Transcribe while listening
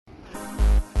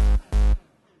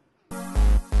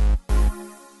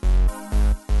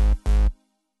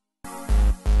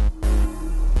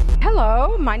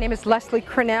Hello, my name is Leslie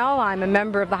Crennell. I'm a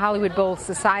member of the Hollywood Bowl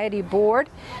Society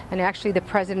Board and actually the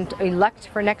president-elect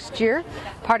for next year,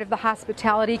 part of the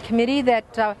hospitality committee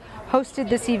that hosted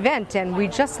this event, and we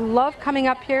just love coming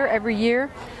up here every year.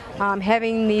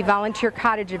 Having the volunteer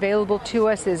cottage available to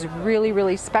us is really,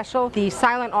 really special. The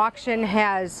silent auction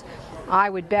has, I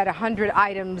would bet, 100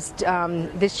 items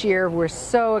this year. We're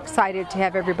so excited to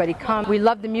have everybody come. We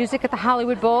love the music at the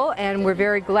Hollywood Bowl, and we're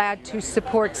very glad to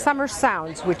support Summer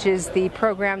Sounds, which is the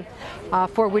program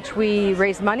for which we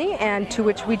raise money and to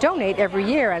which we donate every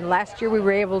year. And last year we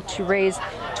were able to raise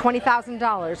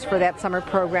 $20,000 for that summer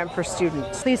program for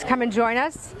students. Please come and join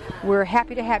us. We're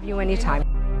happy to have you anytime.